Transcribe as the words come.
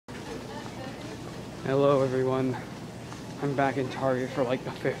Hello everyone, I'm back in Target for like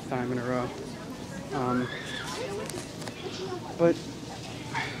the 5th time in a row. But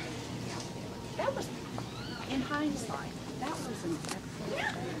that was, in hindsight, that was an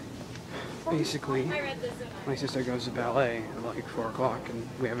excellent thing. basically, my sister goes to ballet at like 4 o'clock and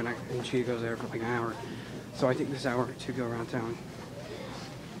and she goes there for like an hour. So I take this hour to go around town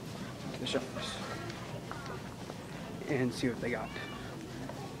to the shops and see what they got.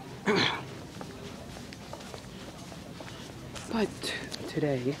 But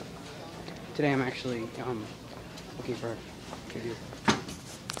today I'm actually looking for figure.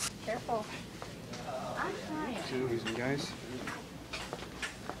 Careful. I'm trying. Excuse me, guys.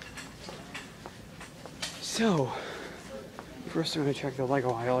 So, first I'm going to check the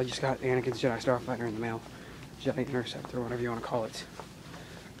Lego aisle. I just got Anakin's Jedi Starfighter in the mail. Jedi Interceptor, whatever you want to call it.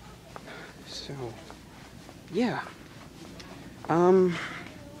 So, yeah.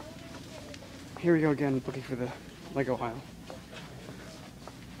 Here we go again, looking for the Lego aisle.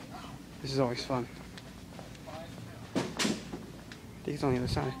 This is always fun. I think it's on the other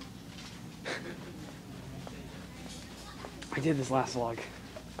side. I did this last vlog.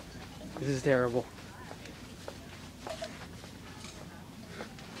 This is terrible.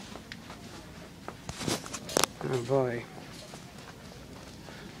 Oh boy.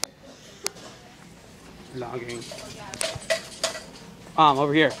 Vlogging. I'm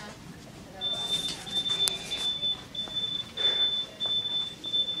over here.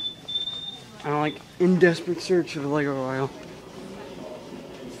 I'm like in desperate search of the Lego aisle.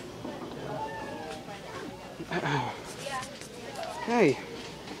 Hey.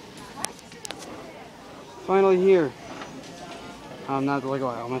 Finally here. Not the Lego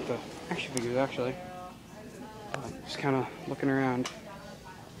aisle, I'm at the action figures actually. Just kind of looking around.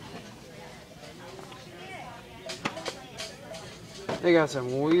 They got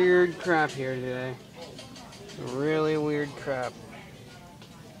some weird crap here today. Really weird crap.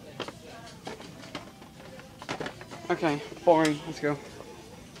 Okay, boring. Let's go.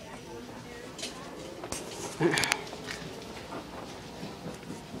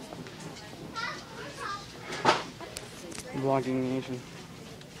 Vlogging nation.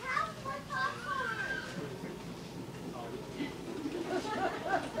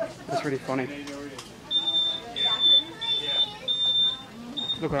 That's pretty funny.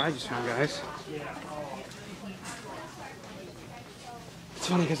 Look what I just found, guys. It's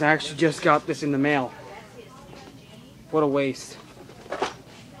funny because I actually just got this in the mail. What a waste.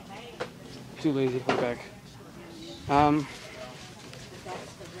 Too lazy to put it back.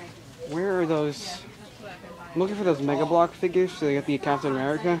 Where are those? I'm looking for those Mega Block figures. So they got the Captain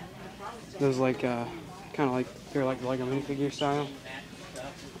America. Those like, kind of like, they're like Lego minifigure style.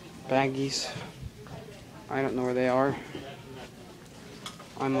 Baggies. I don't know where they are.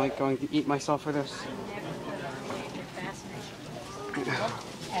 I'm like going to eat myself for this.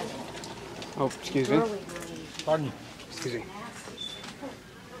 Oh, excuse me. Pardon? Excuse me.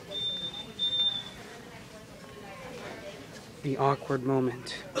 The awkward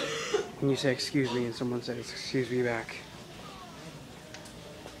moment when you say excuse me and someone says excuse me back.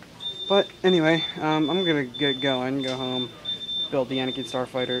 But anyway, I'm gonna get going, go home, build the Anakin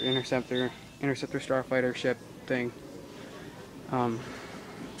Starfighter Interceptor Starfighter ship thing. But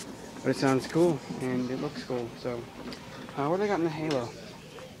it sounds cool and it looks cool. So, what do I got in the Halo?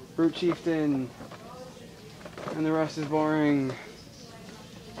 Brute Chieftain, and the rest is boring.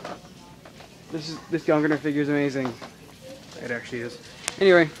 This Gungnir figure is amazing. It actually is.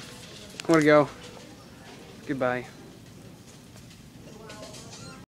 Anyway, I want to go. Goodbye.